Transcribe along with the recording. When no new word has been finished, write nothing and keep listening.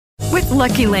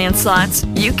Lucky Land Slots,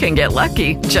 you can get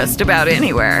lucky just about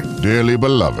anywhere. Dearly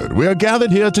beloved, we are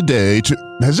gathered here today to...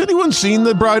 Has anyone seen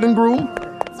the bride and groom?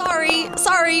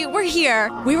 Sorry, we're here.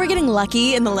 We were getting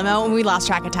lucky in the limo and we lost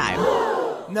track of time.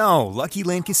 No, Lucky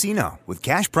Land Casino, with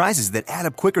cash prizes that add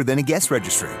up quicker than a guest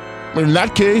registry. In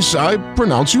that case, I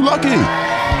pronounce you lucky.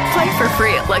 Play for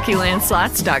free at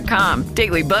LuckyLandSlots.com.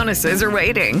 Daily bonuses are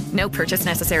waiting. No purchase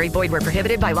necessary. Void where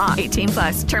prohibited by law.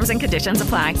 18+. Terms and conditions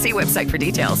apply. See website for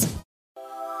details.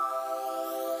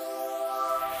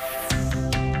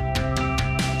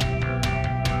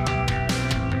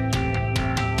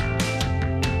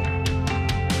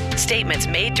 Statements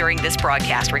made during this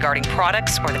broadcast regarding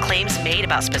products or the claims made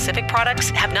about specific products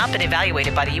have not been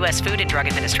evaluated by the U.S. Food and Drug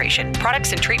Administration.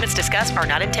 Products and treatments discussed are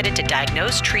not intended to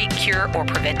diagnose, treat, cure, or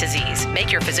prevent disease. Make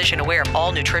your physician aware of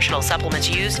all nutritional supplements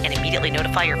used and immediately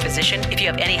notify your physician if you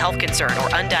have any health concern or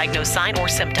undiagnosed sign or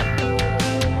symptom.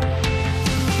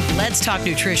 Let's Talk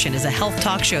Nutrition is a health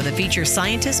talk show that features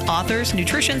scientists, authors,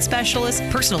 nutrition specialists,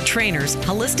 personal trainers,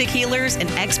 holistic healers, and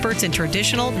experts in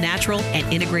traditional, natural, and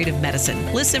integrative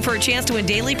medicine. Listen for a chance to win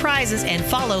daily prizes and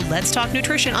follow Let's Talk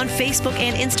Nutrition on Facebook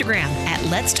and Instagram at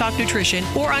Let's Talk Nutrition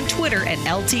or on Twitter at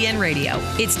LTN Radio.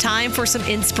 It's time for some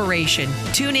inspiration.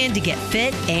 Tune in to get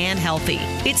fit and healthy.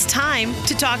 It's time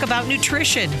to talk about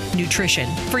nutrition. Nutrition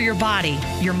for your body,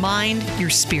 your mind, your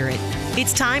spirit.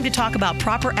 It's time to talk about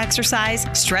proper exercise,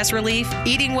 stress relief,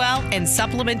 eating well, and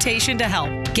supplementation to help.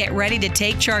 Get ready to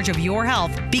take charge of your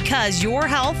health because your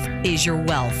health is your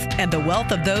wealth and the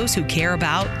wealth of those who care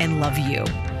about and love you.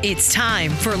 It's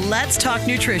time for Let's Talk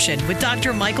Nutrition with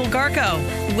Dr. Michael Garko.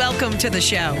 Welcome to the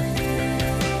show.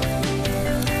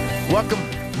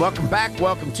 Welcome back.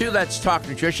 Welcome to Let's Talk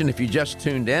Nutrition. If you just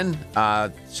tuned in,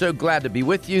 so glad to be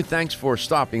with you. Thanks for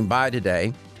stopping by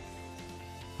today.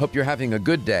 Hope you're having a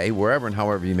good day wherever and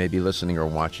however you may be listening or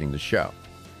watching the show.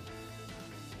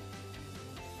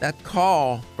 That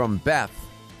call from Beth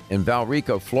in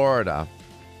Valrico, Florida,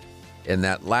 in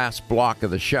that last block of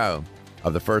the show,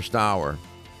 of the first hour,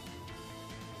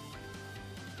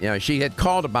 you know, she had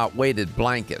called about weighted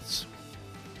blankets,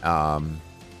 but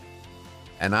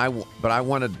I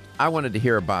wanted to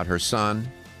hear about her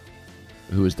son,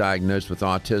 who was diagnosed with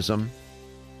autism,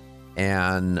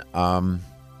 and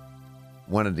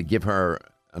wanted to give her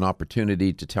an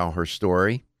opportunity to tell her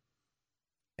story.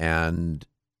 And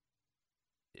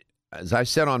as I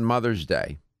said on Mother's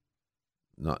Day,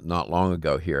 not long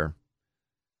ago here,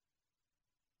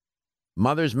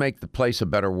 mothers make the place a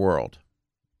better world.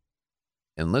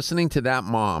 And listening to that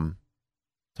mom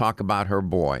talk about her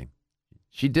boy,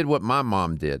 she did what my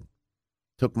mom did,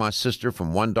 took my sister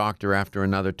from one doctor after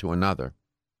another to another.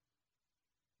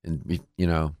 And, you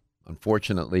know,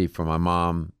 unfortunately for my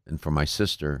mom and for my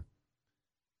sister,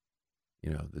 you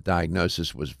know, the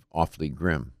diagnosis was awfully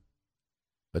grim.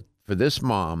 But for this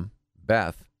mom,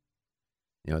 Beth,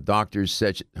 you know, doctors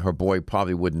said her boy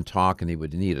probably wouldn't talk and he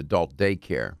would need adult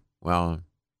daycare. Well,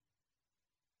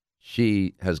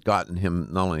 she has gotten him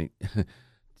not only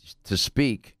to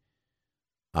speak,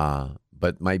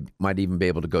 but might even be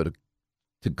able to go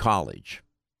to college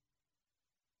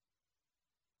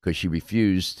because she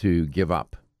refused to give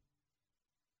up.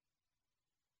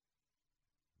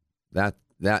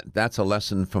 That's a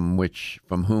lesson from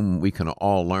whom we can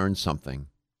all learn something.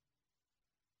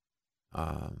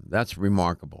 That's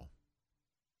remarkable.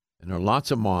 And there are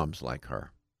lots of moms like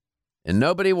her. And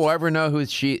nobody will ever know who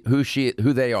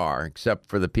they are, except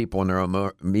for the people in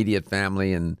their immediate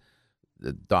family and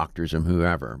the doctors and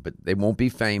whoever. But they won't be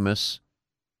famous.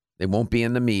 They won't be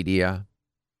in the media.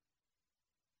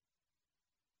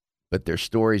 But their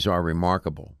stories are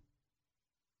remarkable.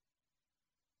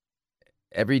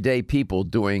 Everyday people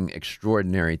doing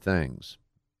extraordinary things.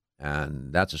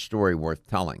 And that's a story worth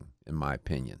telling, in my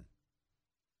opinion.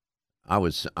 I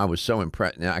was so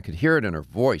impressed. Now, I could hear it in her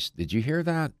voice. Did you hear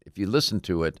that? If you listen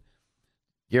to it,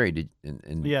 Gary,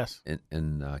 yes,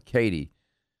 and Katie,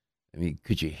 I mean,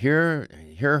 could you hear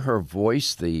her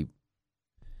voice? The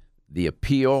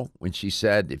appeal when she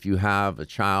said, if you have a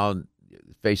child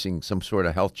facing some sort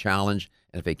of health challenge,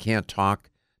 and if they can't talk,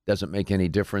 doesn't make any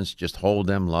difference. Just hold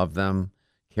them, love them,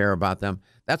 care about them.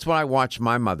 That's what I watched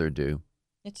my mother do.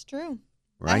 It's true.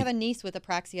 Right? I have a niece with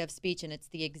apraxia of speech, and it's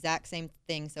the exact same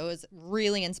thing. So it was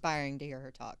really inspiring to hear her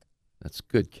talk. That's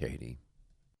good, Katie.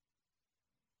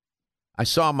 I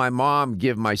saw my mom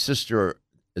give my sister,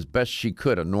 as best she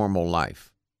could, a normal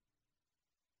life.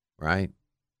 Right?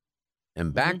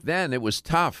 And back then, it was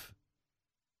tough.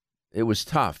 It was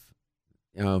tough.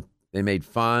 You know, they made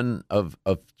fun of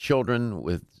children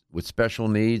with special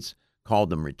needs, called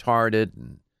them retarded.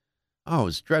 And, it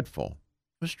was dreadful.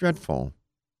 It was dreadful.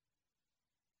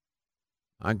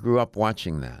 I grew up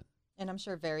watching that. And I'm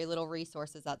sure very little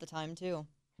resources at the time, too.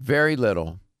 Very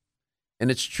little.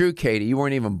 And it's true, Katie, you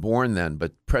weren't even born then,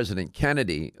 but President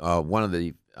Kennedy, one of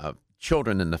the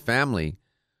children in the family,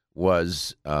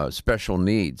 was special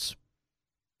needs.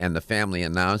 And the family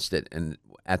announced it. And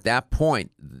at that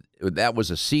point, that was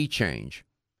a sea change.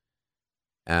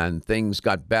 And things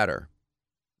got better.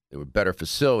 There were better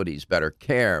facilities, better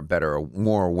care,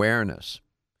 more awareness.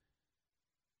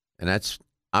 And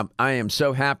I am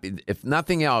so happy. If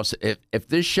nothing else, if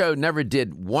this show never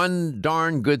did one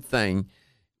darn good thing,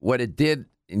 what it did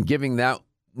in giving that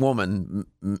woman,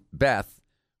 Beth,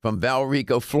 from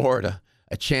Valrico, Florida,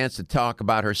 a chance to talk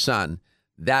about her son,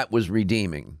 that was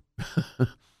redeeming.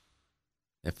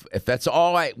 If that's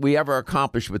all we ever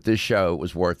accomplished with this show, it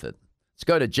was worth it. Let's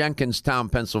go to Jenkinstown,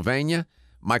 Pennsylvania.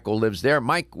 Michael lives there.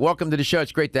 Mike, welcome to the show.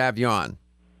 It's great to have you on.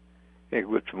 Hey,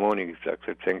 good morning,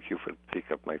 doctor. Thank you for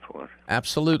picking up my phone.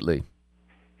 Absolutely.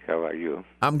 How are you?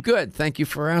 I'm good. Thank you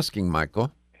for asking,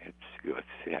 Michael. It's good.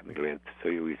 I'm glad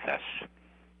to you with us.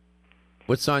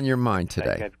 What's on your mind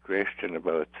today? I got a question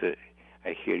about,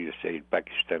 I hear you say in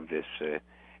Pakistan there's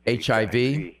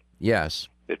HIV? Yes.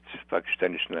 It's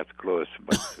Pakistan is not close,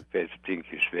 but the thing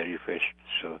is very fast.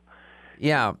 So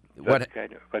yeah. What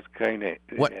kind of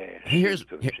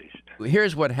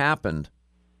here's what happened.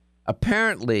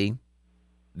 Apparently,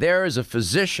 there is a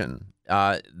physician.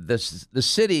 The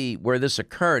city where this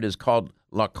occurred is called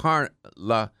Larkana.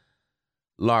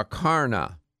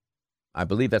 I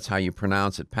believe that's how you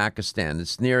pronounce it, Pakistan.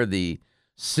 It's near the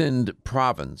Sindh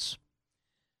province.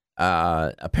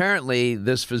 Apparently,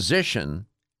 this physician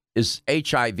is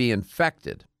HIV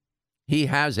infected. He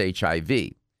has HIV.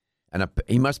 And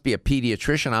he must be a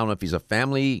pediatrician. I don't know if he's a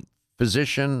family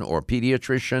physician or a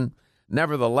pediatrician.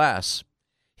 Nevertheless,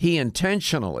 he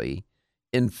intentionally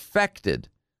infected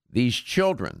these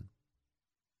children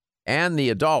and the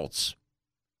adults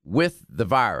with the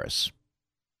virus.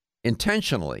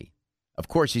 Intentionally. Of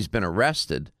course, he's been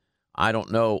arrested. I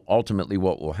don't know ultimately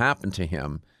what will happen to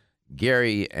him.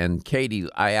 Gary and Katie,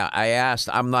 I asked,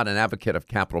 I'm not an advocate of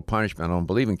capital punishment. I don't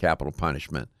believe in capital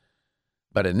punishment.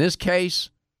 But in this case,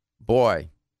 boy,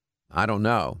 I don't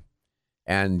know.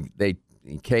 And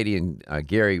Katie and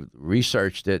Gary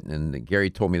researched it, and Gary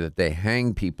told me that they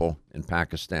hang people in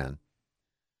Pakistan.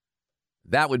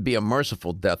 That would be a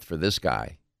merciful death for this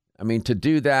guy. I mean, to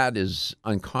do that is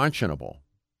unconscionable.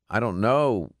 I don't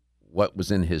know what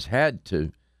was in his head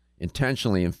to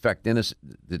intentionally infect innocent.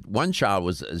 One child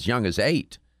was as young as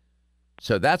 8.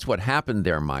 So that's what happened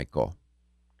there, Michael.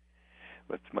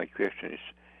 But my question is,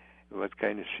 what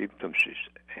kind of symptoms is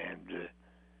and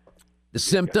the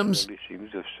symptoms?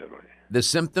 The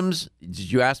symptoms?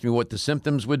 Did you ask me what the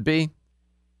symptoms would be?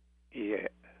 Yeah.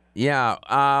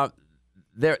 Yeah.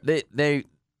 They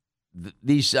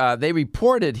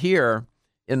reported here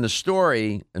in the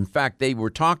story. In fact, they were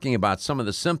talking about some of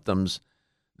the symptoms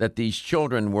that these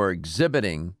children were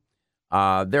exhibiting.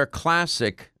 They're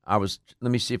classic. Let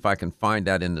me see if I can find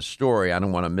that in the story. I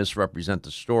don't want to misrepresent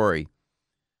the story.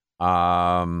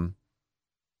 I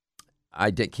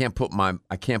can't put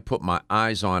my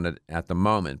eyes on it at the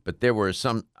moment, but there were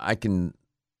some. Let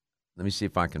me see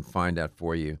if I can find that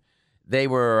for you. They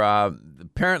were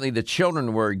apparently the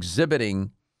children were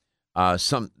exhibiting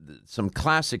some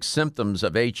classic symptoms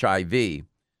of HIV,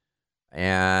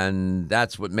 and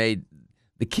that's what made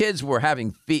the kids were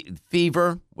having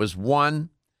fever was one.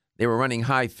 They were running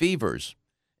high fevers,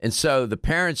 and so the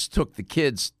parents took the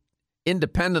kids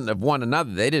independent of one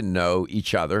another. They didn't know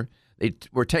each other. They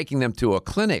were taking them to a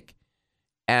clinic,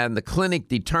 and the clinic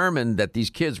determined that these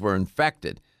kids were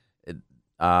infected.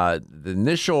 The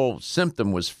initial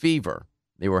symptom was fever.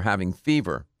 They were having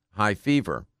fever, high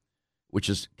fever,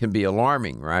 which can be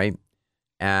alarming, right?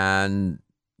 And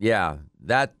yeah,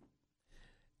 that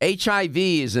HIV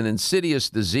is an insidious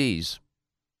disease,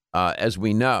 as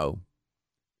we know.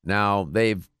 Now,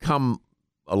 they've come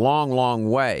a long, long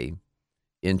way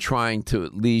in trying to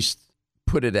at least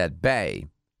put it at bay.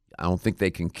 I don't think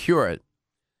they can cure it,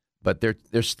 but there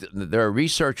are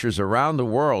researchers around the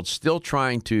world still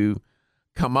trying to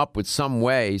come up with some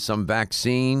way, some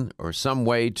vaccine or some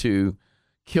way to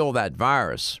kill that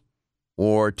virus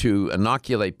or to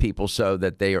inoculate people so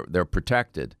that they're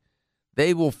protected.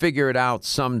 They will figure it out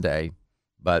someday,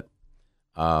 but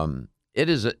I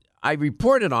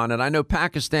reported on it. I know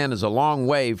Pakistan is a long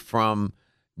way from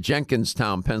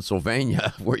Jenkinstown,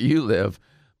 Pennsylvania, where you live,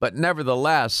 but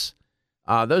nevertheless,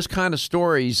 those kind of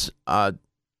stories,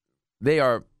 they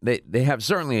have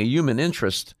certainly a human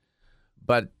interest,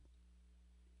 but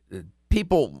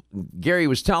people, Gary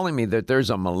was telling me that there's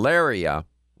a malaria.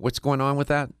 What's going on with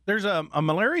that? There's a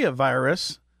malaria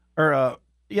virus or a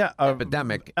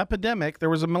epidemic.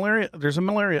 There's a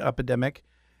malaria epidemic,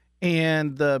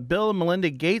 and the Bill and Melinda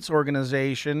Gates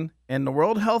Organization and the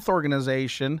World Health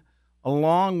Organization,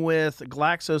 along with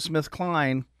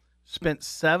GlaxoSmithKline, spent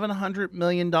 $700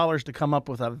 million to come up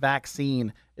with a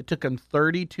vaccine. It took them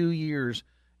 32 years.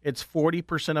 It's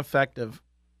 40% effective.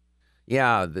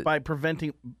 Yeah. By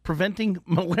preventing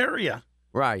malaria.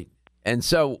 Right. And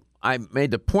so I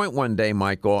made the point one day,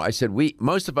 Michael, I said,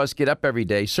 most of us get up every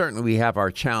day. Certainly we have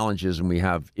our challenges and we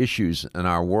have issues in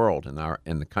our world and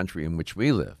in the country in which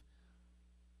we live.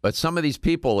 But some of these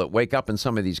people that wake up in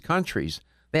some of these countries,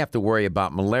 they have to worry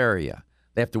about malaria.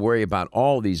 They have to worry about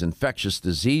all these infectious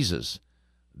diseases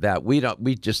that we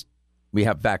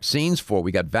have vaccines for.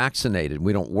 We got vaccinated.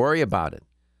 We don't worry about it.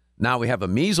 Now we have a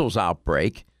measles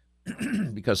outbreak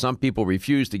because some people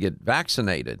refuse to get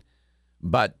vaccinated.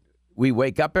 But we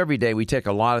wake up every day. We take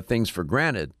a lot of things for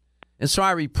granted. And so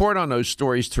I report on those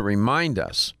stories to remind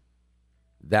us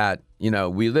that,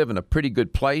 we live in a pretty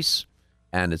good place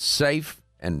and it's safe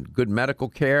and good medical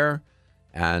care.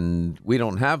 And we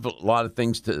don't have a lot of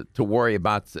things to worry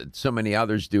about that so many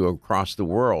others do across the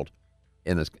world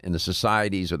in the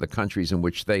societies or the countries in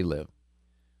which they live.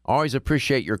 Always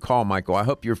appreciate your call, Michael. I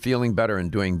hope you're feeling better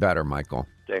and doing better, Michael.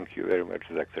 Thank you very much,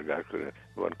 Dr. Garko.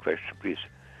 One question, please.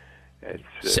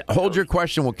 Hold your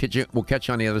question. We'll catch you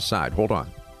on the other side. Hold on.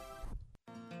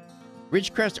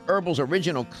 Ridgecrest Herbal's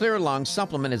original Clear Lung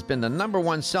supplement has been the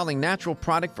 #1 selling natural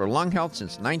product for lung health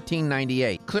since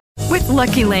 1998. With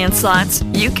Lucky Land Slots,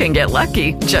 you can get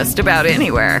lucky just about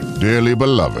anywhere. Dearly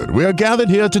beloved, we are gathered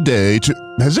here today to...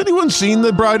 Has anyone seen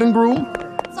the bride and groom?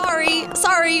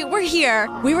 Sorry, we're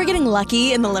here. We were getting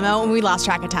lucky in the limo and we lost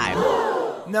track of time.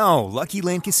 No, Lucky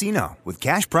Land Casino, with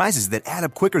cash prizes that add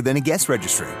up quicker than a guest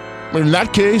registry. In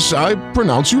that case, I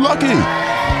pronounce you lucky.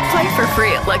 Play for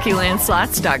free at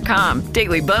LuckyLandSlots.com.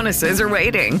 Daily bonuses are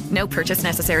waiting. No purchase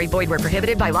necessary. Void where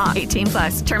prohibited by law.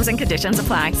 18+. Terms and conditions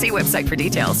apply. See website for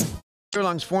details. Clear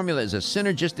Lung's formula is a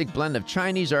synergistic blend of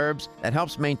Chinese herbs that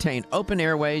helps maintain open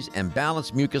airways and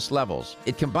balance mucus levels.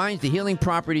 It combines the healing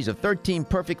properties of 13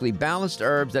 perfectly balanced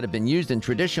herbs that have been used in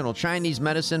traditional Chinese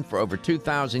medicine for over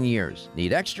 2,000 years.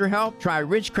 Need extra help? Try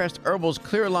Ridgecrest Herbal's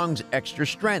Clear Lungs Extra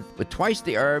Strength with twice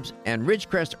the herbs and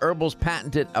Ridgecrest Herbal's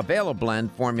patented Availablend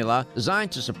formula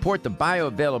designed to support the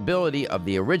bioavailability of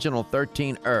the original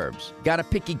 13 herbs. Got a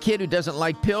picky kid who doesn't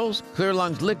like pills? Clear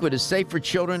Lungs Liquid is safe for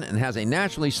children and has a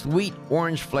naturally sweet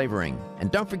orange flavoring.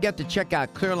 And don't forget to check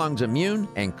out Clear Lungs Immune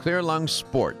and Clear Lungs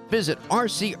Sport. Visit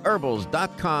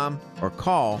rcherbals.com or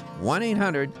call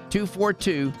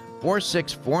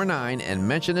 1-800-242-4649 and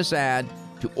mention this ad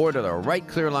to order the right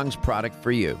Clear Lungs product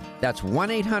for you. That's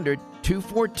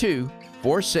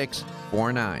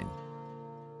 1-800-242-4649.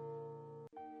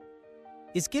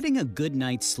 Is getting a good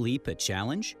night's sleep a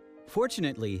challenge?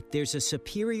 Fortunately, there's a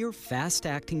superior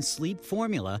fast-acting sleep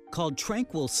formula called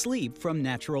Tranquil Sleep from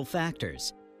Natural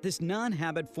Factors. This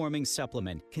non-habit-forming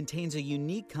supplement contains a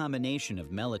unique combination of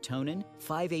melatonin,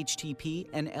 5-HTP,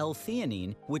 and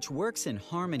L-theanine, which works in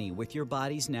harmony with your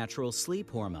body's natural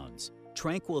sleep hormones.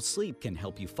 Tranquil Sleep can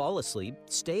help you fall asleep,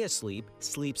 stay asleep,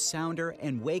 sleep sounder,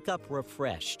 and wake up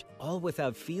refreshed, all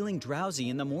without feeling drowsy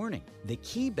in the morning. The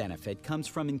key benefit comes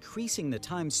from increasing the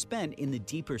time spent in the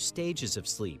deeper stages of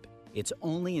sleep. It's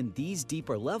only in these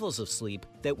deeper levels of sleep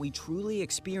that we truly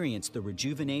experience the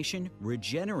rejuvenation,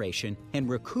 regeneration, and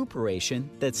recuperation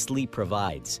that sleep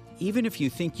provides. Even if you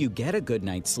think you get a good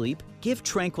night's sleep, give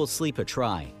Tranquil Sleep a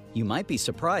try. You might be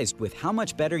surprised with how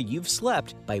much better you've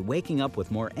slept by waking up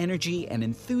with more energy and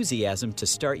enthusiasm to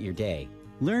start your day.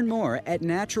 Learn more at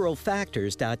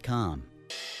naturalfactors.com.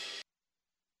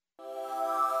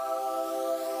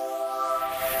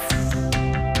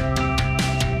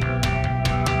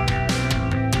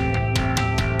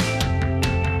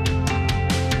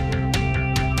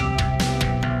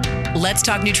 Let's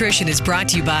Talk Nutrition is brought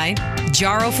to you by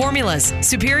Jarrow Formulas,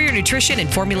 superior nutrition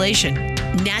and formulation.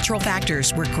 Natural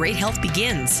Factors, where great health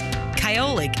begins.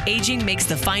 Kyolic, aging makes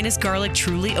the finest garlic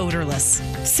truly odorless.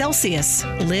 Celsius,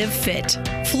 live fit.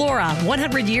 Flora,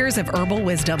 100 years of herbal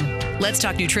wisdom. Let's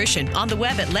Talk Nutrition on the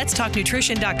web at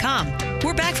letstalknutrition.com.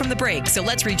 We're back from the break, so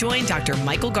let's rejoin Dr.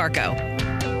 Michael Garko.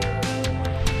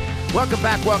 Welcome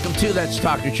back. Welcome to Let's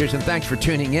Talk Nutrition. Thanks for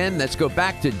tuning in. Let's go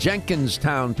back to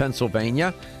Jenkinstown,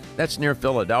 Pennsylvania. That's near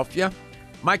Philadelphia.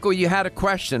 Michael, you had a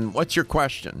question. What's your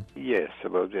question? Yes,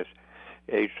 about this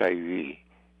HIV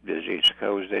disease.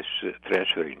 How is this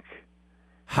transferring?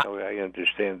 How I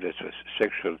understand this was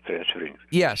sexual transferring.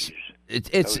 Yes, it's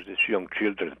how is this young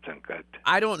children think that?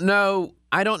 I don't know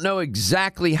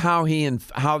exactly how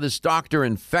how this doctor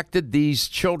infected these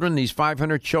children, these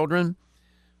 500 children.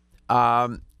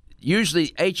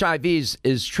 usually HIV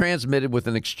is transmitted with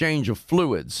an exchange of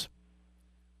fluids,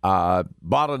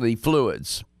 bodily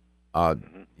fluids.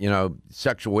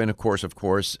 Sexual intercourse, of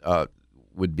course,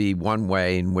 would be one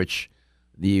way in which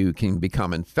you can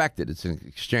become infected. It's an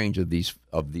exchange of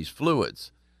these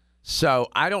fluids. So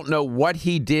I don't know what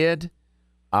he did.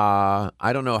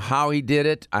 I don't know how he did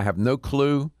it. I have no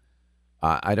clue.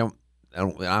 Other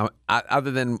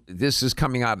than this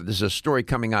is a story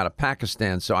coming out of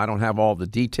Pakistan, so I don't have all the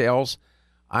details.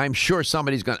 I'm sure some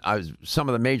of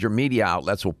the major media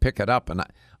outlets will pick it up, and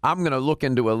I'm going to look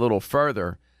into it a little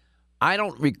further. I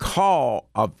don't recall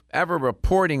of ever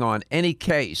reporting on any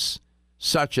case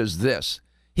such as this.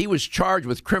 He was charged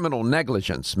with criminal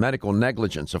negligence, medical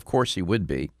negligence. Of course he would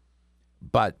be.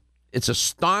 But it's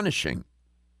astonishing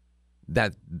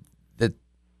that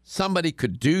somebody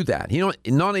could do that. Not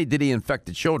only did he infect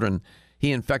the children,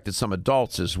 he infected some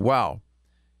adults as well.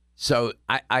 So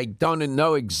I don't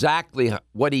know exactly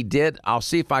what he did. I'll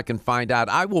see if I can find out.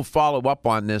 I will follow up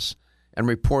on this and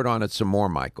report on it some more,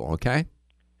 Michael, okay?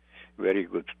 Very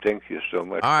good. Thank you so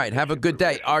much. All right. Have a good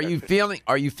day. Are you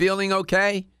feeling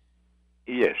okay?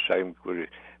 Yes, I'm good.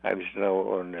 I'm now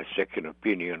on a second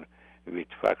opinion with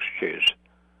Fox Chase.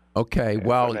 Okay.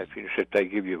 Well, when I finish it, I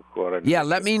give you a call. Yeah.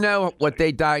 Let me know what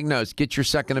they diagnosed. Get your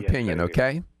second opinion.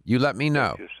 Okay. You let me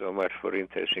know. Thank you so much for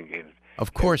interesting in.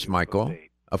 Of course, Michael.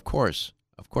 Of course,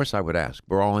 I would ask.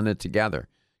 We're all in it together.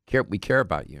 We care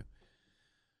about you.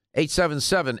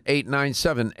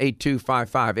 877-897-8255,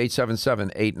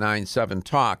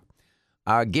 877-897-TALK.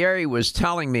 Gary was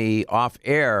telling me off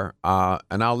air,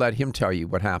 and I'll let him tell you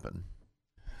what happened.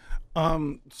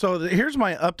 Here's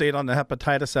my update on the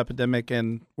hepatitis epidemic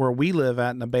and where we live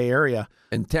at in the Bay Area.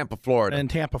 In Tampa,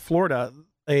 Florida.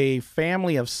 A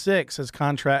family of 6 has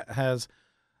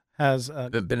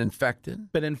been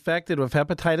infected? Been infected with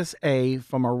hepatitis A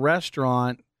from a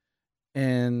restaurant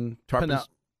in Tarpon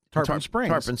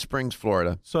Springs,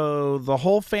 Florida. So the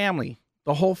whole family,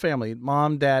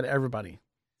 mom, dad, everybody,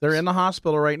 they're in the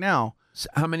hospital right now.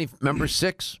 How many members?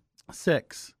 6?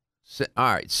 6.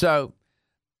 All right. So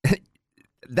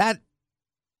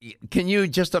can you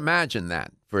just imagine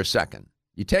that for a second?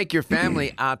 You take your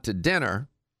family out to dinner,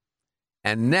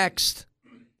 and next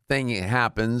thing that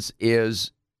happens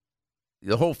is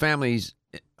the whole family's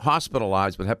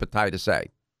hospitalized with hepatitis A.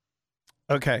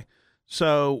 Okay.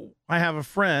 So I have a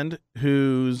friend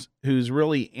who's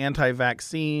really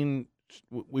anti-vaccine.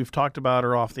 We've talked about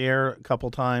her off the air a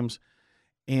couple times.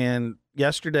 And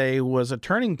yesterday was a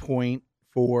turning point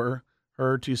for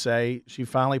her to say, she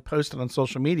finally posted on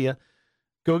social media,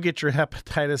 go get your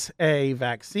hepatitis A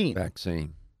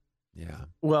vaccine. Yeah.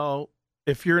 Well,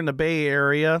 if you're in the Bay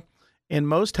Area, and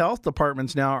most health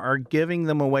departments now are giving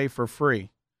them away for free.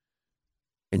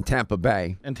 In Tampa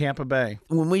Bay.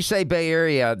 When we say Bay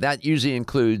Area, that usually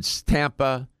includes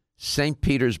Tampa, St.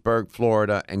 Petersburg,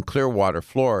 Florida, and Clearwater,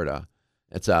 Florida.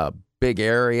 It's a big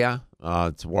area.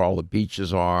 It's where all the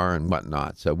beaches are and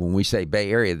whatnot. So when we say Bay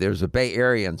Area, there's a Bay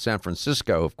Area in San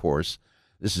Francisco, of course.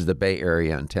 This is the Bay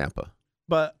Area in Tampa.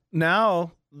 But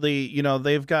now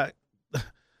they've got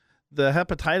the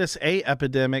hepatitis A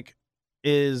epidemic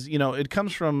is, it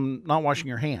comes from not washing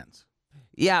your hands.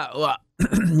 Yeah, well,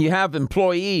 you have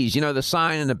employees. The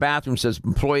sign in the bathroom says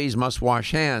employees must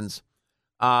wash hands.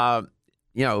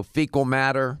 Fecal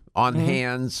matter on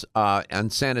hands,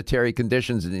 unsanitary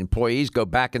conditions, and the employees go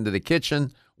back into the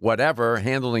kitchen, whatever,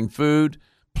 handling food,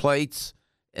 plates.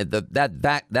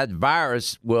 That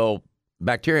virus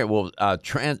bacteria will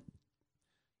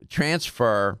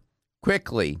transfer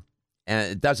quickly,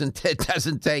 and it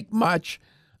doesn't take much.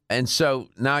 And so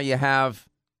now you have,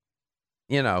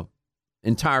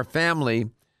 entire family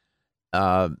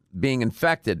being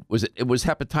infected. It was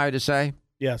hepatitis A?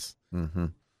 Yes. Mm-hmm.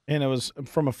 And it was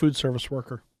from a food service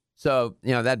worker. So,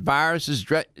 that virus is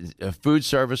a food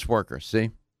service worker, see?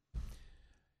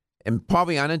 And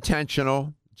probably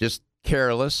unintentional, just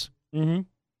careless. Mm-hmm.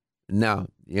 Now,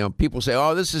 people say,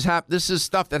 oh, this is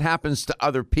stuff that happens to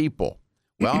other people.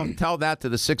 Well, tell that to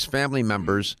the 6 family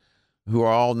members who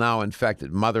are all now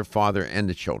infected, mother, father, and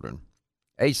the children.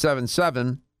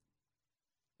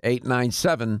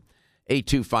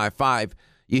 877-897-8255.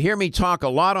 You hear me talk a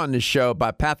lot on this show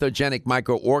about pathogenic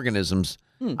microorganisms.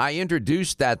 I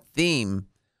introduced that theme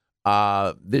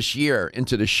this year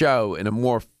into the show in a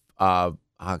more, how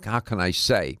can I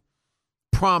say,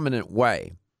 prominent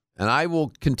way. And I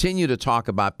will continue to talk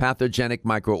about pathogenic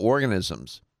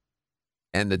microorganisms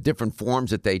and the different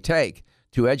forms that they take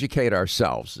to educate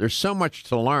ourselves. There's so much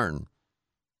to learn.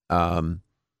 In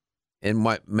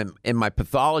my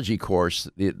pathology course,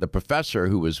 the professor,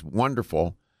 who was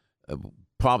wonderful,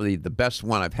 probably the best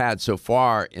one I've had so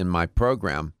far in my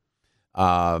program,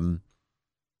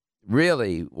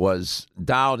 really was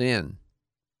dialed in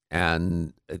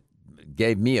and it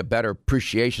gave me a better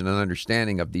appreciation and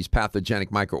understanding of these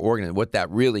pathogenic microorganisms, what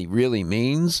that really, really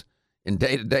means in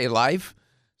day-to-day life.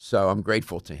 So I'm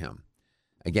grateful to him.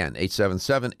 Again,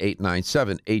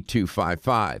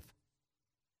 877-897-8255.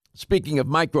 Speaking of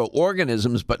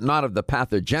microorganisms, but not of the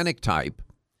pathogenic type,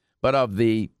 but of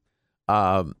the,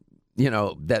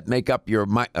 that make up your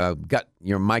gut,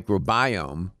 your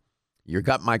microbiome,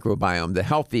 the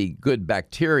healthy, good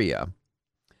bacteria.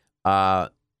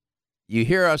 You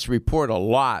hear us report a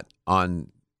lot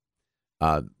on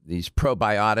these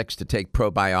probiotics, to take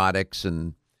probiotics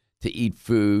and to eat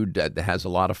food that has a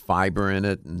lot of fiber in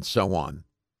it and so on.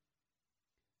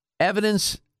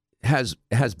 Evidence has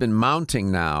been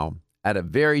mounting now at a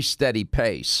very steady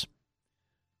pace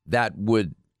that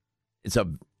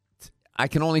I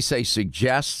can only say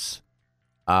suggests,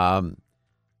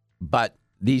 but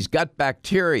these gut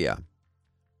bacteria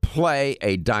play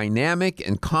a dynamic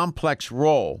and complex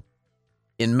role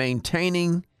in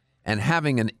maintaining and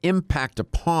having an impact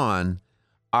upon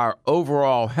our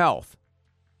overall health.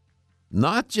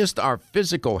 Not just our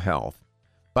physical health,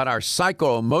 but our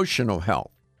psycho-emotional health.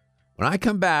 When I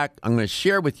come back, I'm going to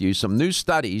share with you some new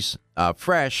studies,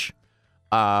 fresh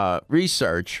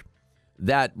research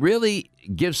that really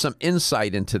gives some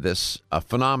insight into this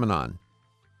phenomenon.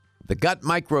 The gut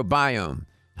microbiome.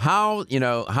 How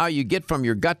you get from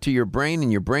your gut to your brain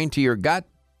and your brain to your gut.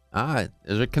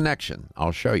 There's a connection.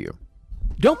 I'll show you.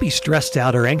 Don't be stressed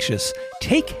out or anxious.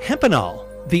 Take Hempanol,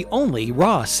 the only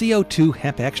raw CO2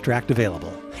 hemp extract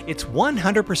available. It's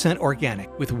 100%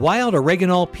 organic with wild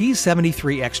oreganol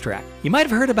P73 extract. You might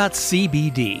have heard about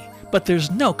CBD, but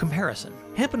there's no comparison.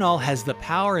 Hempanol has the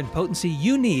power and potency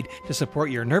you need to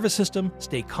support your nervous system,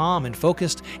 stay calm and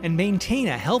focused, and maintain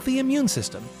a healthy immune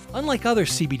system. Unlike other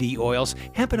CBD oils,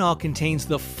 Hempanol contains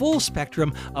the full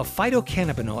spectrum of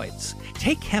phytocannabinoids.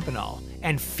 Take Hempanol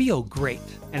and feel great.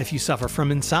 And if you suffer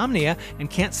from insomnia and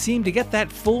can't seem to get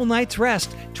that full night's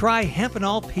rest, try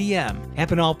Hempanol PM.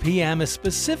 Hempanol PM is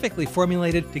specifically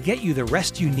formulated to get you the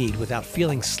rest you need without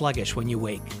feeling sluggish when you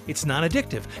wake. It's non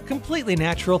addictive, completely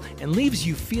natural, and leaves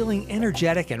you feeling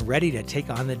energetic and ready to take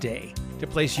on the day. To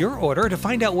place your order or to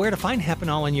find out where to find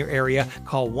Hempanol in your area,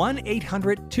 call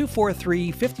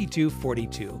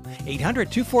 1-800-243-5242.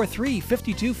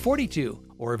 800-243-5242.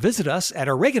 Or visit us at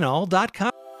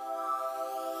oreganol.com.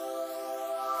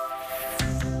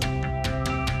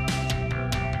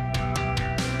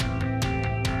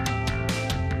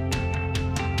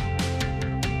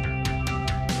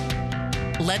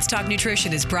 Let's Talk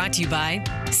Nutrition is brought to you by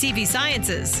CV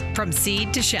Sciences, from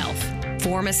seed to shelf.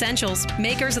 Form Essentials,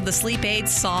 makers of the sleep aid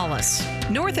Solace.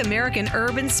 North American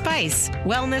Herb and Spice,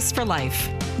 wellness for life.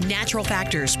 Natural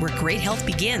Factors, where great health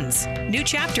begins. New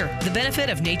Chapter, the benefit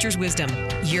of nature's wisdom.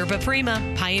 Yerba Prima,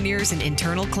 pioneers in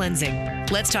internal cleansing.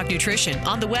 Let's Talk Nutrition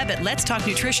on the web at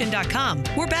letstalknutrition.com.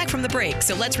 We're back from the break,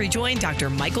 so let's rejoin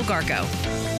Dr. Michael Garko.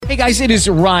 Hey guys, it is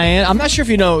Ryan. I'm not sure if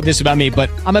you know this about me, but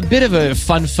I'm a bit of a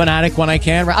fun fanatic when I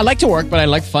can. I like to work, but I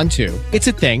like fun too. It's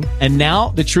a thing. And now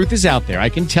the truth is out there. I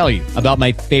can tell you about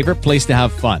my favorite place to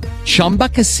have fun. Chumba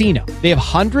Casino. They have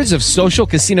hundreds of social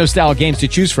casino style games to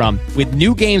choose from with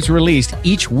new games released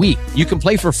each week. You can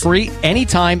play for free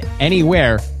anytime,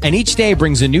 anywhere. And each day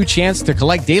brings a new chance to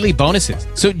collect daily bonuses.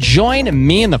 So join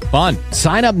me in the fun.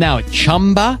 Sign up now at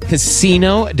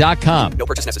ChumbaCasino.com. No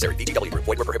purchase necessary. VGW. Void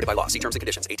where prohibited by law. See terms and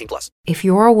conditions. 18+. If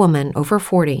you're a woman over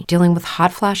 40 dealing with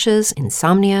hot flashes,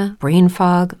 insomnia, brain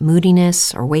fog,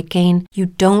 moodiness, or weight gain, you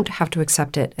don't have to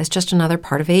accept it as just another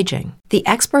part of aging. The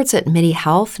experts at MIDI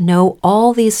Health know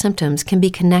all these symptoms can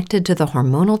be connected to the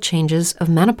hormonal changes of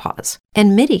menopause.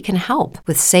 And MIDI can help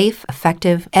with safe,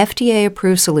 effective,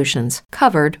 FDA-approved solutions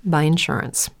covered by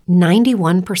insurance.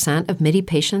 91% of MIDI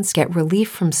patients get relief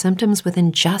from symptoms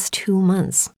within just 2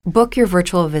 months. Book your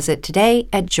virtual visit today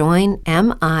at joinmidi.com.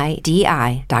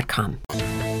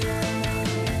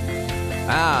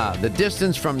 The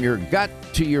distance from your gut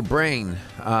to your brain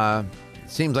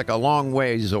seems like a long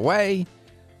ways away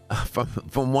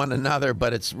from one another,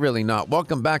 but it's really not.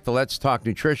 Welcome back to Let's Talk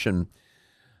Nutrition.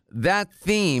 That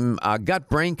theme,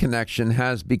 gut-brain connection,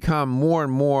 has become more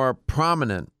and more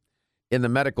prominent in the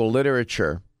medical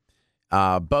literature,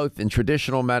 both in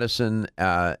traditional medicine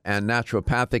and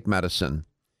naturopathic medicine.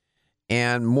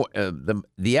 And more,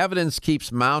 the evidence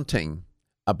keeps mounting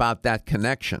about that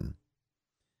connection.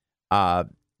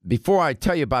 Before I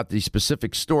tell you about these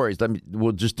specific stories,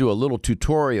 we'll just do a little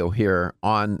tutorial here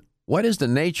on what is the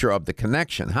nature of the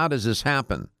connection. How does this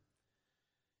happen?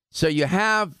 So you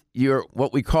have your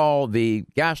what we call the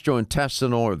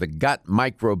gastrointestinal or the gut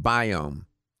microbiome,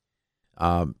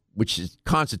 which is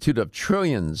constituted of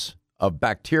trillions of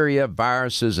bacteria,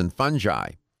 viruses, and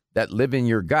fungi that live in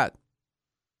your gut.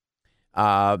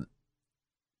 The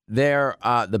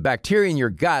bacteria in your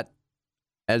gut,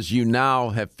 as you now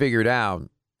have figured out,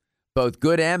 both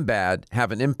good and bad,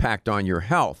 have an impact on your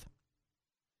health.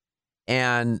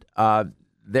 And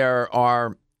there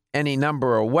are any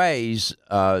number of ways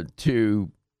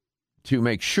to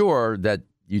make sure that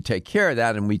you take care of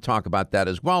that, and we talk about that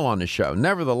as well on the show.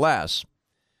 Nevertheless,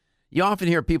 you often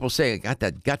hear people say, I got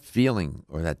that gut feeling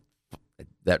or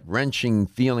that wrenching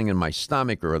feeling in my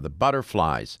stomach or the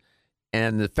butterflies,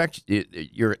 and the fact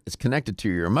it's connected to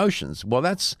your emotions. Well,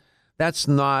 that's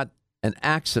not an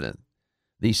accident.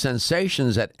 The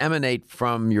sensations that emanate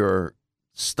from your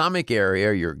stomach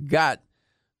area, your gut,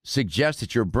 suggest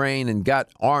that your brain and gut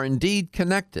are indeed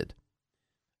connected.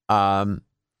 And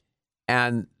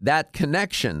that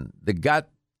connection, the gut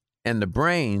and the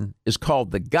brain, is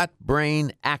called the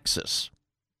gut-brain axis.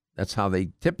 That's how they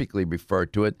typically refer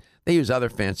to it. They use other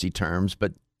fancy terms,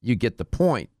 but you get the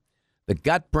point. The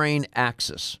gut-brain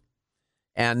axis.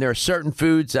 And there are certain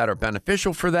foods that are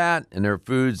beneficial for that, and there are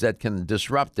foods that can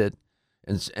disrupt it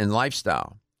in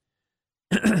lifestyle.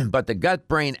 But the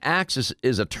gut-brain axis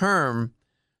is a term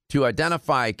to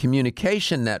identify a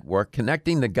communication network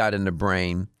connecting the gut and the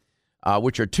brain,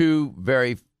 which are two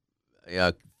very,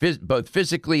 both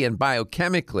physically and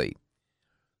biochemically.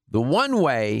 The one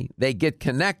way they get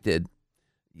connected,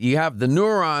 you have the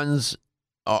neurons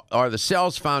are the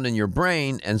cells found in your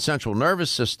brain and central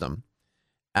nervous system.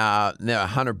 There are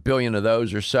 100 billion of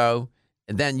those or so.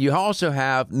 And then you also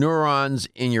have neurons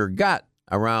in your gut,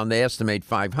 around, they estimate,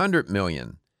 500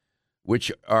 million,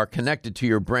 which are connected to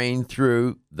your brain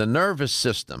through the nervous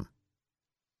system.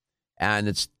 And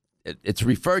it's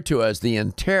referred to as the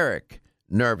enteric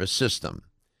nervous system.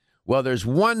 Well, there's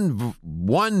one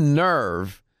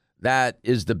nerve that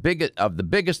is the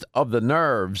biggest of the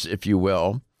nerves, if you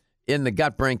will, in the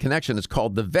gut-brain connection. It's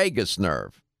called the vagus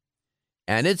nerve.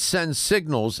 And it sends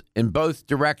signals in both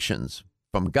directions,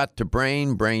 from gut to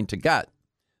brain, brain to gut,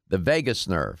 the vagus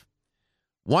nerve.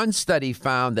 One study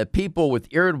found that people with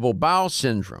irritable bowel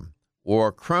syndrome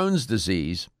or Crohn's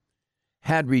disease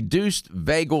had reduced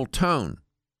vagal tone,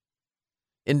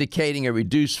 indicating a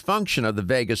reduced function of the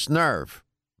vagus nerve.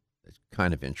 It's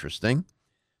kind of interesting.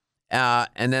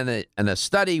 And then a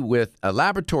study with a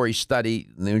laboratory study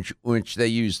in which they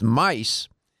used mice,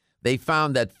 they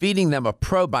found that feeding them a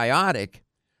probiotic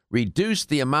reduced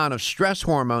the amount of stress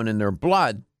hormone in their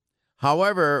blood.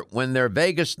 However, when their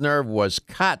vagus nerve was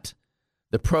cut,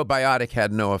 the probiotic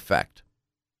had no effect.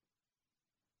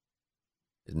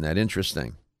 Isn't that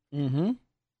interesting? Mm-hmm.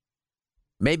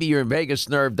 Maybe your vagus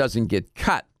nerve doesn't get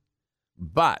cut,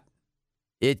 but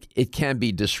it can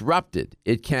be disrupted.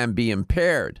 It can be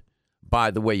impaired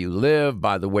by the way you live,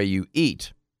 by the way you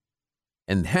eat.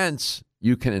 And hence,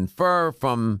 you can infer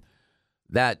from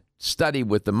that study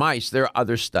with the mice, there are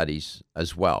other studies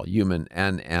as well, human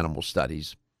and animal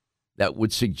studies, that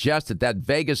would suggest that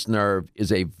vagus nerve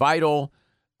is a vital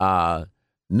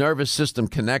nervous system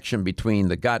connection between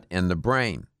the gut and the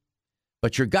brain.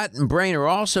 But your gut and brain are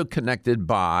also connected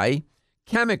by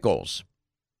chemicals.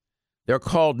 They're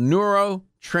called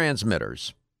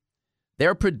neurotransmitters.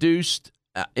 They're produced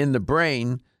in the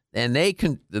brain, and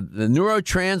the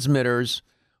neurotransmitters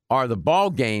are the ball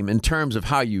game in terms of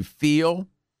how you feel,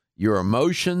 your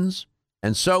emotions,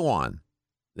 and so on.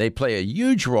 They play a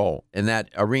huge role in that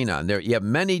arena. You have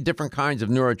many different kinds of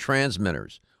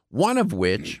neurotransmitters, one of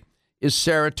which is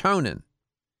serotonin.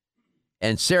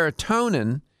 And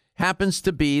serotonin happens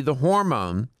to be the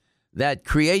hormone that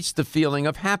creates the feeling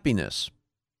of happiness.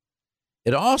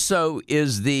 It also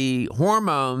is the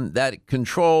hormone that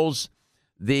controls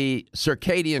the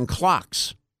circadian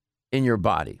clocks in your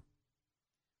body.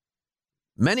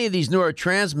 Many of these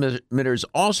neurotransmitters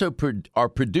also are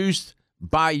produced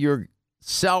by your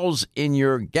cells in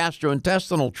your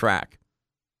gastrointestinal tract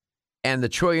and the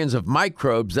trillions of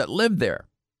microbes that live there.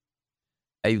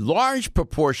 A large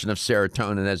proportion of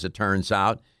serotonin, as it turns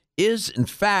out, is in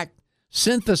fact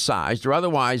synthesized or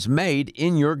otherwise made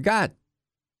in your gut.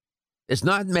 It's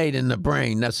not made in the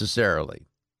brain necessarily.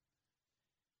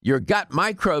 Your gut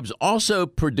microbes also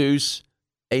produce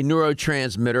a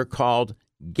neurotransmitter called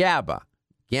GABA,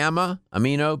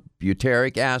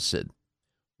 gamma-aminobutyric acid.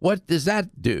 What does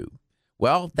that do?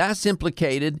 Well, that's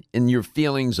implicated in your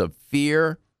feelings of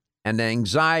fear and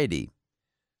anxiety.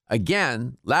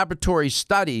 Again, laboratory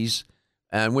studies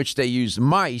in which they use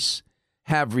mice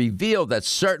have revealed that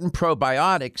certain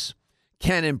probiotics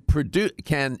can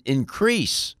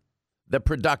increase the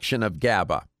production of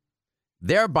GABA,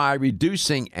 thereby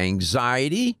reducing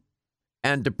anxiety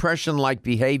and depression-like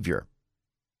behavior.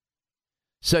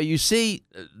 So you see,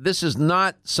 this is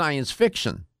not science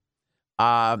fiction.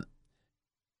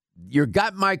 Your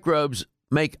gut microbes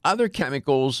make other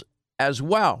chemicals as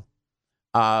well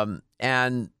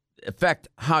and affect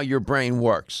how your brain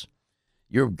works.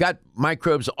 Your gut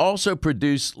microbes also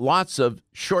produce lots of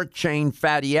short-chain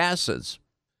fatty acids,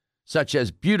 such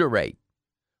as butyrate,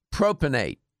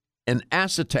 propionate, and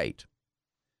acetate.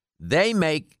 They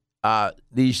make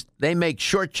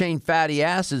short-chain fatty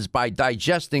acids by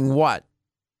digesting what?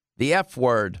 The F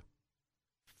word,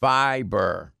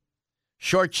 fiber.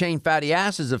 Short-chain fatty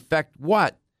acids affect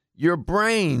what? Your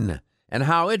brain and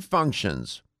how it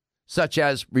functions, such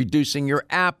as reducing your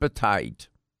appetite.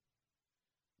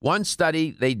 One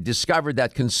study, they discovered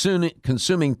that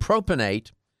consuming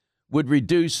propionate would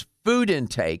reduce food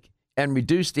intake and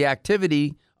reduce the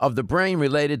activity of the brain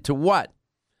related to what?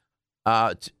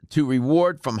 To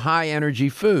reward from high-energy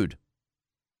food.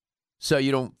 So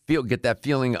you don't get that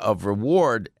feeling of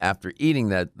reward after eating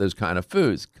those kind of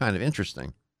foods. Kind of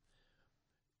interesting.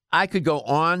 I could go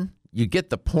on. You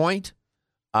get the point.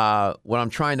 What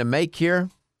I'm trying to make here,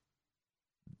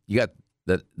 you got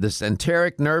this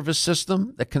enteric nervous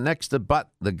system that connects the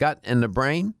gut and the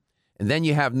brain. And then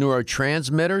you have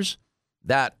neurotransmitters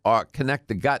that connect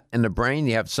the gut and the brain.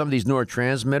 You have some of these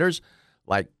neurotransmitters,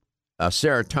 like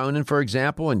serotonin, for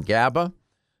example, and GABA,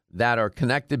 that are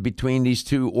connected between these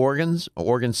two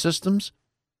organ systems,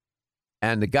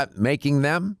 and the gut making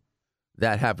them,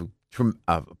 that have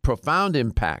a profound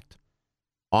impact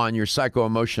on your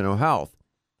psycho-emotional health.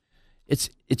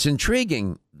 It's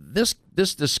intriguing. This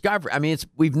discovery, I mean,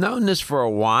 we've known this for a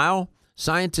while.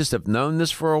 Scientists have known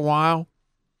this for a while,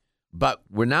 but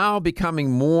we're now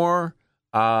becoming more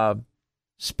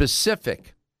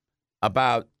specific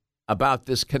about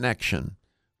this connection.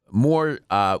 We're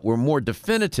more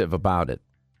definitive about it.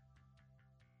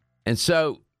 And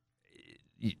so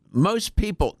most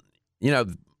people,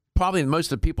 probably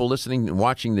most of the people listening and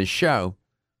watching this show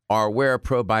are aware of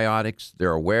probiotics.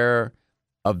 They're aware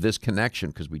of this connection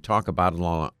because we talk about it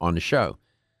on the show.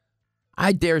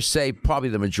 I dare say probably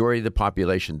the majority of the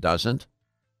population doesn't.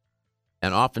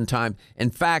 And oftentimes, in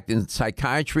fact, in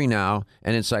psychiatry now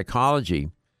and in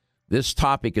psychology, this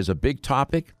topic is a big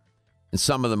topic. And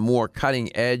some of the more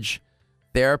cutting-edge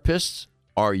therapists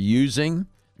are using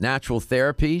natural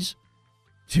therapies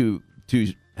to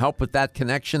help with that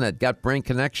connection, that gut-brain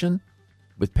connection,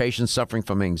 with patients suffering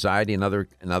from anxiety and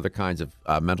other kinds of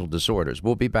mental disorders.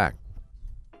 We'll be back.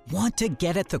 Want to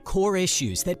get at the core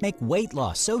issues that make weight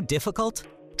loss so difficult?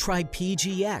 Try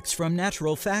PGX from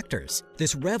Natural Factors.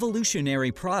 This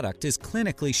revolutionary product is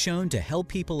clinically shown to help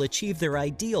people achieve their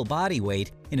ideal body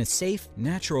weight in a safe,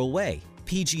 natural way.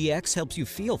 PGX helps you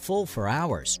feel full for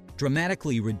hours,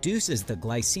 dramatically reduces the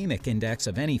glycemic index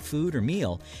of any food or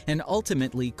meal, and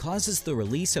ultimately causes the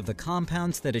release of the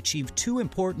compounds that achieve two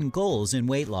important goals in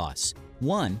weight loss.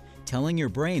 1, telling your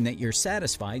brain that you're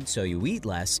satisfied so you eat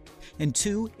less, and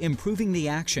 2, improving the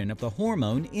action of the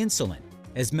hormone insulin.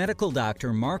 As medical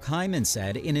doctor Mark Hyman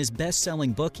said in his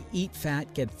best-selling book, Eat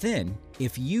Fat, Get Thin,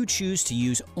 if you choose to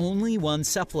use only one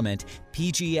supplement,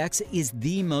 PGX is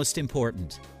the most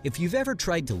important. If you've ever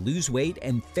tried to lose weight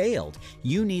and failed,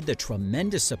 you need the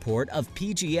tremendous support of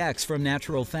PGX from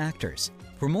Natural Factors.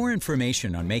 For more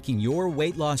information on making your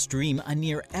weight loss dream a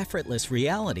near effortless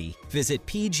reality, visit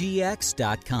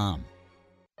pgx.com.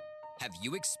 Have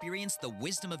you experienced the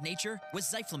wisdom of nature with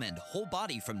Zyflamend Whole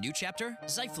Body from New Chapter?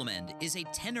 Zyflamend is a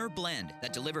 10-herb blend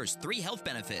that delivers 3 health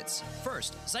benefits.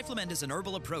 First, Zyflamend is an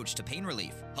herbal approach to pain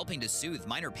relief, helping to soothe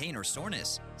minor pain or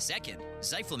soreness. Second,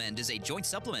 Zyflamend is a joint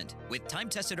supplement with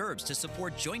time-tested herbs to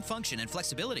support joint function and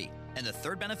flexibility. And the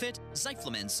third benefit,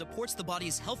 Zyflamend supports the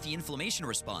body's healthy inflammation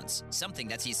response, something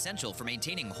that's essential for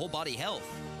maintaining whole body health.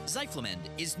 Zyflamend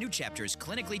is New Chapter's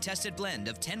clinically tested blend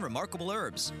of 10 remarkable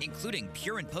herbs, including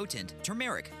pure and potent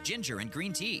turmeric, ginger, and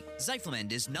green tea.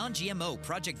 Zyflamend is non-GMO,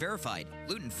 project verified,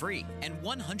 gluten-free, and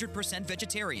 100%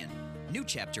 vegetarian. New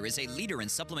Chapter is a leader in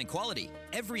supplement quality.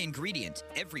 Every ingredient,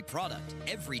 every product,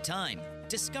 every time.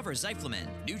 Discover Zyflamend,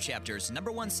 New Chapter's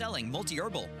 #1 selling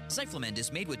multi-herbal. Zyflamend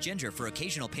is made with ginger for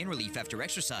occasional pain relief after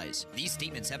exercise. These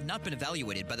statements have not been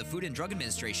evaluated by the Food and Drug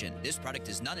Administration. This product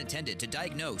is not intended to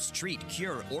diagnose, treat,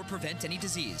 cure, or prevent any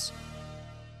disease.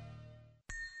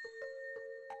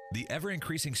 The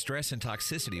ever-increasing stress and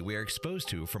toxicity we are exposed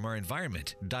to from our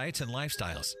environment, diets, and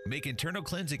lifestyles make internal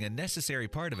cleansing a necessary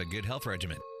part of a good health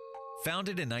regimen.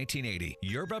 Founded in 1980,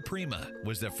 Yerba Prima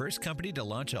was the first company to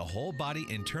launch a whole-body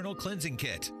internal cleansing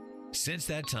kit. Since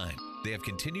that time, they have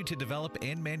continued to develop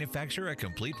and manufacture a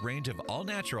complete range of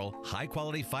all-natural,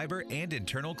 high-quality fiber and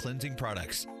internal cleansing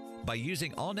products. By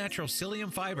using all-natural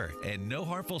psyllium fiber and no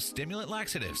harmful stimulant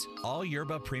laxatives, all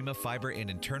Yerba Prima fiber and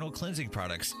internal cleansing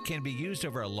products can be used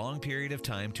over a long period of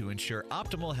time to ensure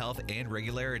optimal health and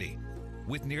regularity.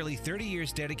 With nearly 30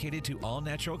 years dedicated to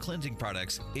all-natural cleansing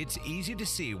products, it's easy to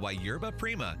see why Yerba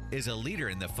Prima is a leader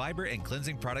in the fiber and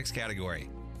cleansing products category.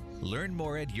 Learn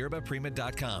more at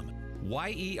yerbaprima.com,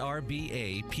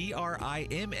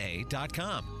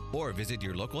 YERBAPRIMA.com, or visit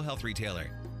your local health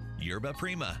retailer. Yerba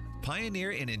Prima,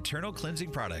 pioneer in internal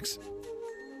cleansing products.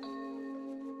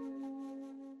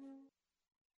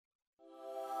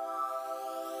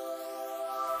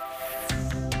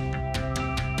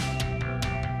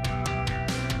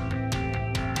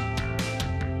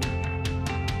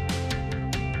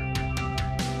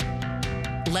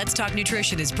 Let's Talk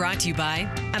Nutrition is brought to you by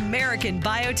American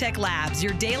Biotech Labs,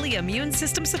 your daily immune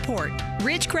system support.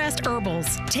 Ridgecrest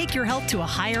Herbals, take your health to a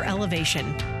higher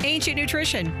elevation. Ancient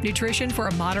Nutrition, nutrition for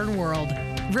a modern world.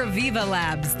 Reviva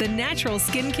Labs, the natural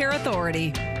skincare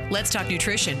authority. Let's Talk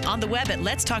Nutrition on the web at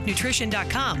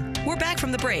letstalknutrition.com. We're back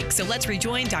from the break, so let's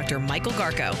rejoin Dr. Michael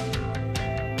Garko.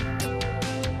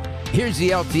 Here's the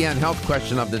LTN health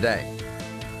question of the day.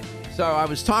 So I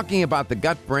was talking about the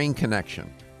gut-brain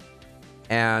connection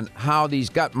and how these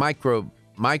gut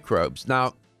microbes.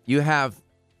 Now, you have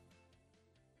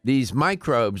these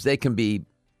microbes. They can be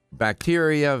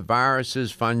bacteria,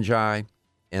 viruses, fungi,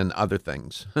 and other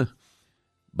things.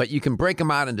 But you can break them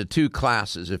out into two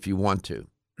classes if you want to.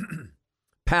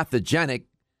 Pathogenic,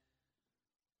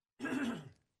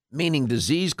 meaning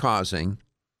disease-causing,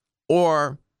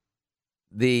 or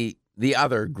the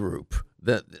other group,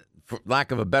 for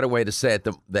lack of a better way to say it,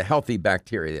 the healthy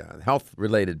bacteria,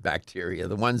 health-related bacteria,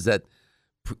 the ones that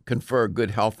confer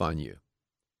good health on you.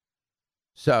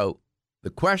 So the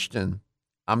question,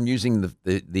 I'm using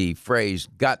the phrase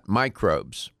gut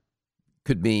microbes,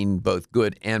 could mean both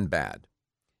good and bad.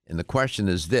 And the question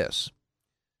is this: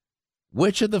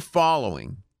 which of the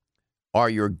following are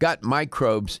your gut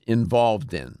microbes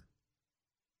involved in?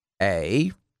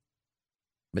 A,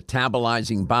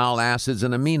 metabolizing bile acids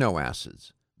and amino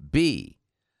acids. B,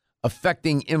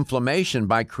 affecting inflammation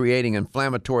by creating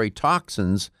inflammatory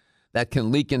toxins that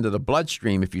can leak into the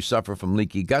bloodstream if you suffer from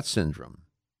leaky gut syndrome.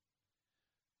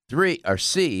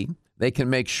 C, they can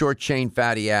make short-chain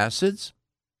fatty acids.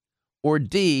 Or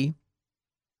D,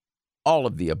 all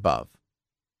of the above.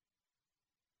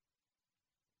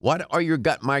 What are your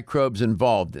gut microbes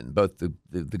involved in, both the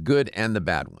good and the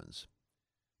bad ones?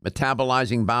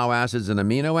 Metabolizing bile acids and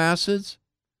amino acids,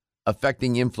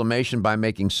 affecting inflammation by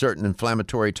making certain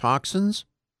inflammatory toxins,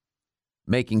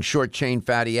 making short-chain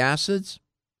fatty acids,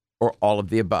 or all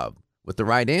of the above. With the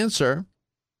right answer,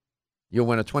 you'll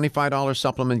win a $25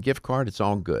 supplement gift card. It's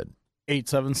all good.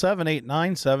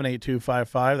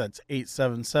 877-897-8255. That's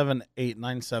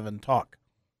 877-897-TALK.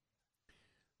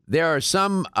 There are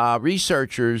some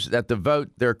researchers that devote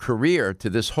their career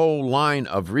to this whole line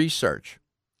of research.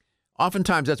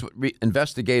 Oftentimes, that's what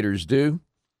investigators do.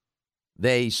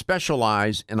 They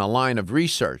specialize in a line of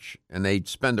research, and they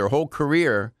spend their whole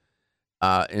career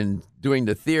in doing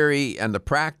the theory and the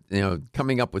practice,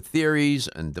 coming up with theories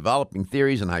and developing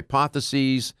theories and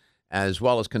hypotheses, as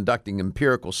well as conducting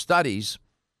empirical studies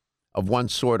of one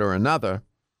sort or another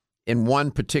in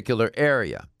one particular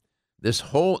area.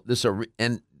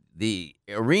 And the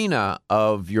arena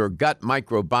of your gut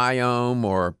microbiome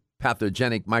or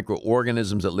pathogenic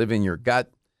microorganisms that live in your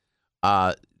gut,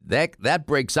 that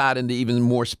breaks out into even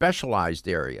more specialized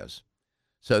areas.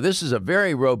 So this is a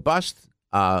very robust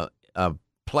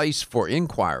place for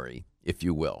inquiry, if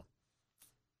you will.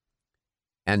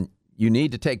 And you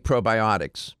need to take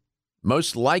probiotics.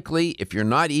 Most likely, if you're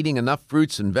not eating enough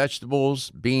fruits and vegetables,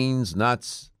 beans,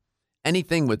 nuts,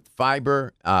 anything with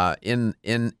fiber in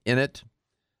it,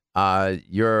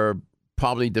 you're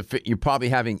probably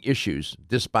having issues.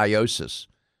 Dysbiosis.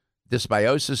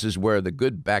 Dysbiosis is where the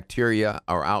good bacteria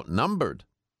are outnumbered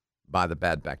by the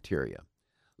bad bacteria.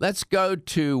 Let's go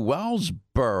to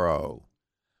Wellsboro,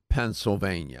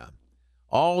 Pennsylvania.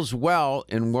 All's well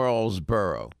in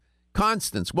Wellsboro.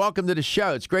 Constance, welcome to the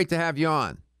show. It's great to have you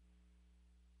on.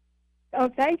 Oh,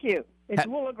 thank you. It's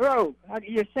Willow Grove.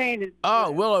 You're saying it's...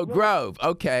 Oh, Willow Grove.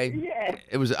 Okay. Yes.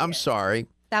 It was. I'm sorry.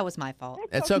 That was my fault.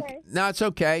 It's okay. No, it's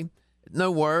okay.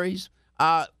 No worries.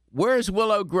 Where's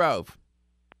Willow Grove?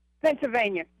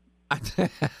 Pennsylvania. I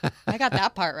got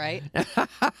that part right.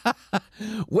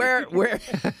 Where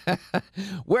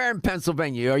in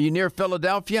Pennsylvania? Are you near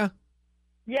Philadelphia?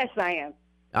 Yes, I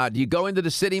am. Do you go into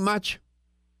the city much?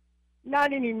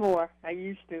 Not anymore. I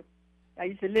used to. I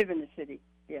used to live in the city.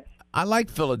 Yes. I like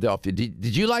Philadelphia.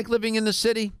 Did you like living in the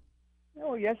city?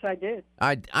 Oh, yes, I did.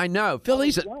 I know.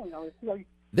 Philly's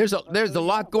there's a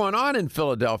lot going on in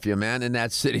Philadelphia, man, in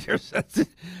that city.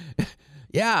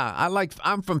 Yeah,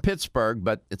 I'm from Pittsburgh,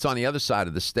 but it's on the other side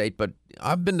of the state, but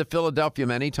I've been to Philadelphia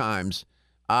many times.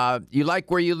 You like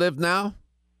where you live now?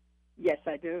 Yes,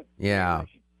 I do. Yeah.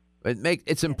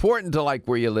 It's important to like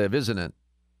where you live, isn't it?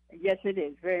 Yes, it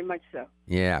is. Very much so.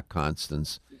 Yeah,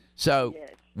 Constance. So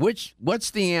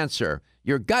what's the answer?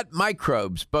 Your gut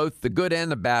microbes, both the good and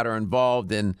the bad, are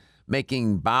involved in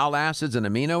making bile acids and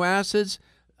amino acids.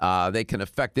 They can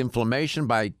affect inflammation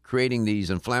by creating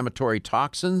these inflammatory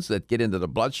toxins that get into the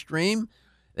bloodstream.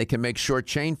 They can make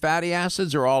short-chain fatty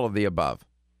acids, or all of the above.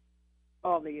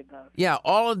 All of the above. Yeah,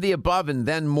 all of the above and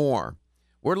then more.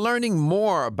 We're learning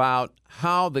more about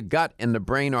how the gut and the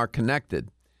brain are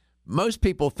connected. Most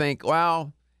people think,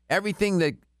 well,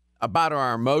 everything about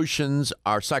our emotions,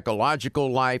 our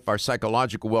psychological life, our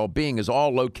psychological well-being is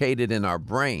all located in our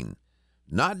brain.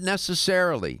 Not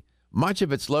necessarily. Much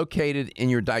of it's located in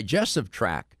your digestive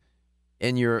tract,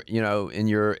 in your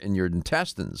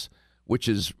intestines, which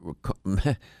is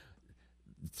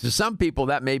to some people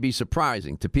that may be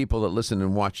surprising. To people that listen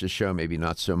and watch the show, maybe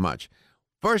not so much.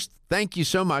 First, thank you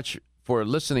so much for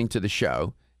listening to the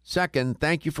show. Second,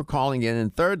 thank you for calling in.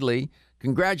 And thirdly,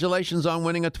 congratulations on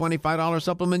winning a $25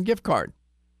 supplement gift card.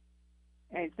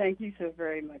 And thank you so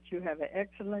very much. You have an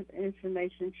excellent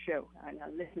information show, and I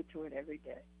listen to it every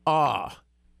day.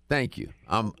 Thank you.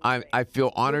 I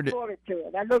feel honored.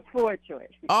 I look forward to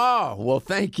it. Oh, well,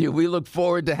 thank you. We look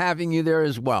forward to having you there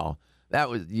as well.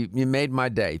 You made my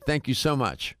day. Thank you so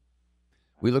much.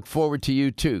 We look forward to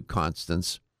you too,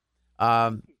 Constance.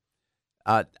 I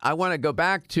want to go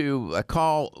back to a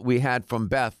call we had from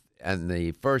Beth in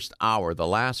the first hour, the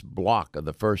last block of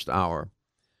the first hour,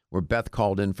 where Beth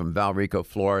called in from Valrico,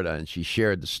 Florida, and she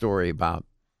shared the story about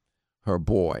her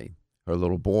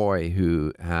little boy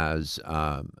who has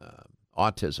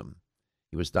autism.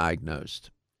 He was diagnosed.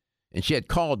 And she had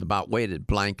called about weighted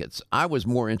blankets. I was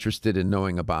more interested in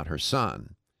knowing about her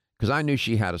son because I knew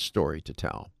she had a story to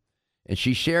tell. And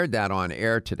she shared that on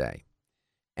air today.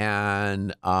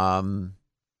 And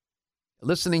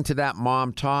listening to that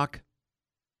mom talk,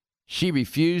 she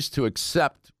refused to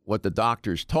accept what the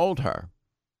doctors told her,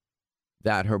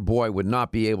 that her boy would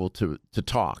not be able to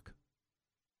talk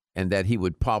and that he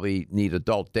would probably need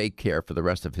adult daycare for the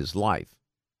rest of his life.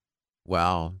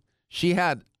 Well, she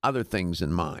had other things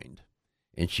in mind,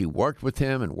 and she worked with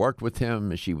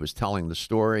him as she was telling the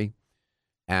story,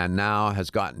 and now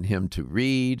has gotten him to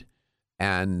read,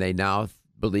 and they now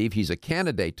believe he's a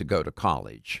candidate to go to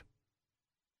college.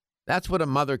 That's what a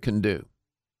mother can do.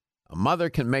 A mother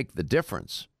can make the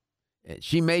difference.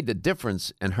 She made the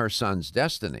difference in her son's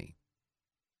destiny.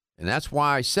 And that's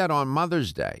why I said on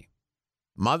Mother's Day,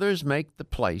 mothers make the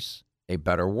place a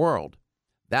better world.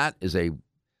 That is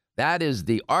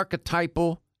the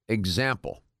archetypal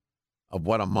example of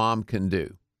what a mom can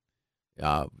do.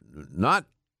 Not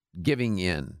giving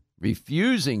in,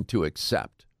 refusing to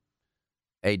accept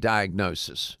a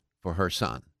diagnosis for her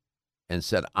son, and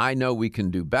said, I know we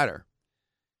can do better.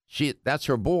 That's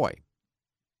her boy.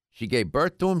 She gave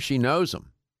birth to him. She knows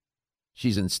him.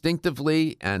 She's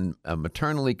instinctively and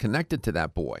maternally connected to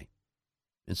that boy.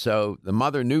 And so the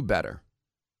mother knew better,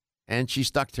 and she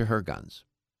stuck to her guns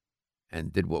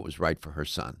and did what was right for her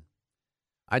son.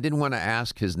 I didn't want to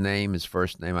ask his name, his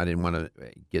first name. I didn't want to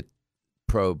get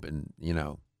probe and,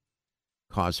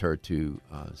 cause her to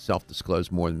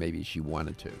self-disclose more than maybe she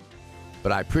wanted to.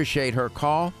 But I appreciate her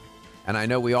call, and I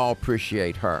know we all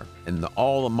appreciate her and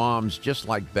all the moms just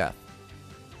like Beth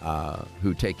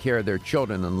who take care of their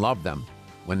children and love them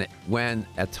when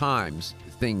at times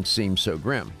things seem so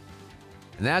grim.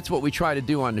 And that's what we try to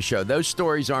do on the show. Those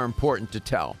stories are important to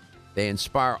tell. They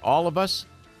inspire all of us.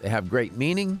 They have great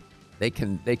meaning. They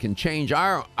can change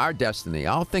our destiny.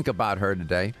 I'll think about her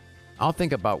today. I'll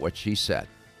think about what she said.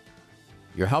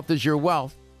 Your health is your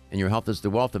wealth, and your health is the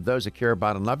wealth of those that care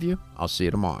about and love you. I'll see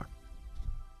you tomorrow.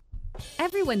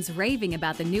 Everyone's raving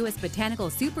about the newest botanical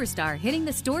superstar hitting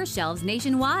the store shelves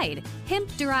nationwide.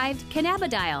 Hemp-derived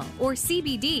cannabidiol, or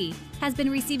CBD, has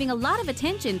been receiving a lot of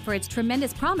attention for its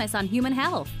tremendous promise on human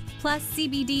health. Plus,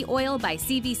 CBD Oil by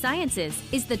CV Sciences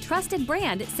is the trusted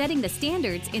brand setting the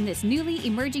standards in this newly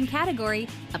emerging category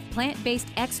of plant-based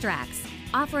extracts,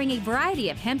 offering a variety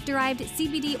of hemp-derived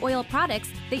CBD oil products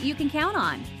that you can count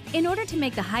on. In order to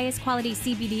make the highest quality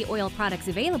CBD oil products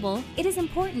available, it is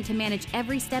important to manage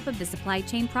every step of the supply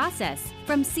chain process,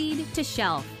 from seed to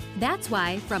shelf. That's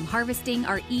why, from harvesting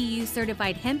our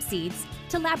EU-certified hemp seeds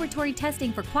to laboratory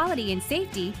testing for quality and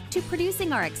safety to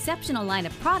producing our exceptional line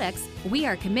of products, we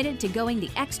are committed to going the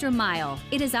extra mile.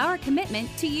 It is our commitment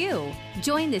to you.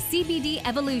 Join the CBD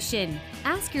evolution.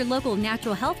 Ask your local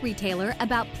natural health retailer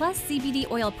about Plus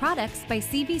CBD oil products by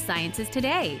CV Sciences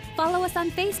today. Follow us on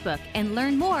Facebook and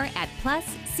learn more at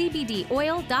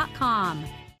pluscbdoil.com.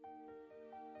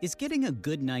 Is getting a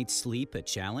good night's sleep a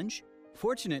challenge?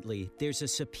 Fortunately, there's a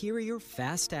superior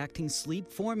fast-acting sleep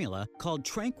formula called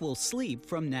Tranquil Sleep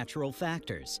from Natural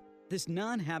Factors. This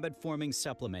non-habit-forming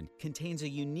supplement contains a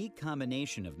unique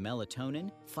combination of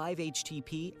melatonin,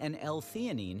 5-HTP, and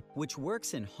L-theanine, which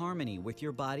works in harmony with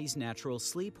your body's natural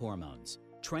sleep hormones.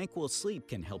 Tranquil Sleep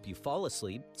can help you fall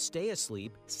asleep, stay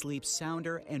asleep, sleep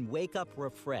sounder, and wake up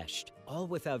refreshed, all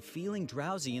without feeling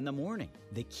drowsy in the morning.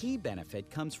 The key benefit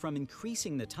comes from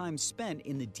increasing the time spent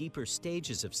in the deeper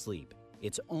stages of sleep.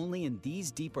 It's only in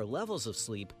these deeper levels of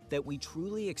sleep that we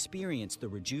truly experience the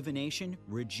rejuvenation,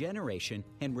 regeneration,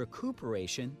 and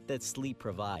recuperation that sleep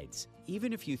provides.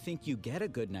 Even if you think you get a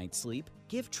good night's sleep,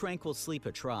 give Tranquil Sleep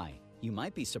a try. You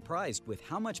might be surprised with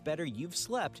how much better you've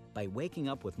slept by waking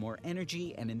up with more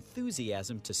energy and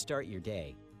enthusiasm to start your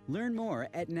day. Learn more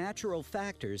at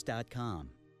naturalfactors.com.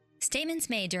 Statements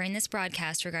made during this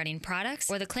broadcast regarding products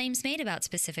or the claims made about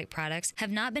specific products have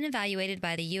not been evaluated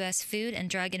by the U.S. Food and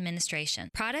Drug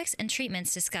Administration. Products and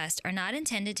treatments discussed are not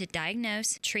intended to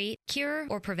diagnose, treat, cure,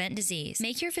 or prevent disease.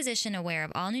 Make your physician aware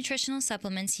of all nutritional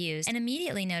supplements used and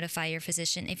immediately notify your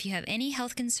physician if you have any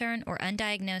health concern or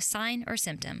undiagnosed sign or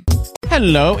symptom.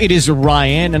 Hello, it is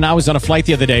Ryan, and I was on a flight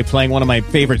the other day playing one of my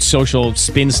favorite social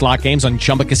spin slot games on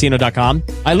ChumbaCasino.com.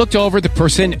 I looked over at the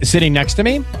person sitting next to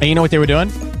me, and you know what they were doing?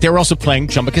 They were also playing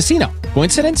Chumba Casino.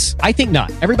 Coincidence? I think not.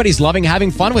 Everybody's loving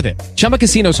having fun with it. Chumba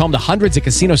Casino is home to hundreds of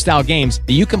casino-style games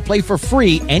that you can play for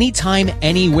free anytime,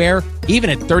 anywhere, even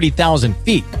at 30,000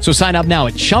 feet. So sign up now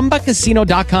at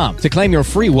ChumbaCasino.com to claim your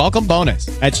free welcome bonus.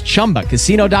 That's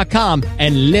ChumbaCasino.com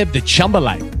and live the Chumba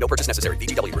life. No purchase necessary.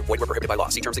 VGW Group. Void where prohibited by law.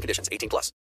 See terms and conditions. 18+.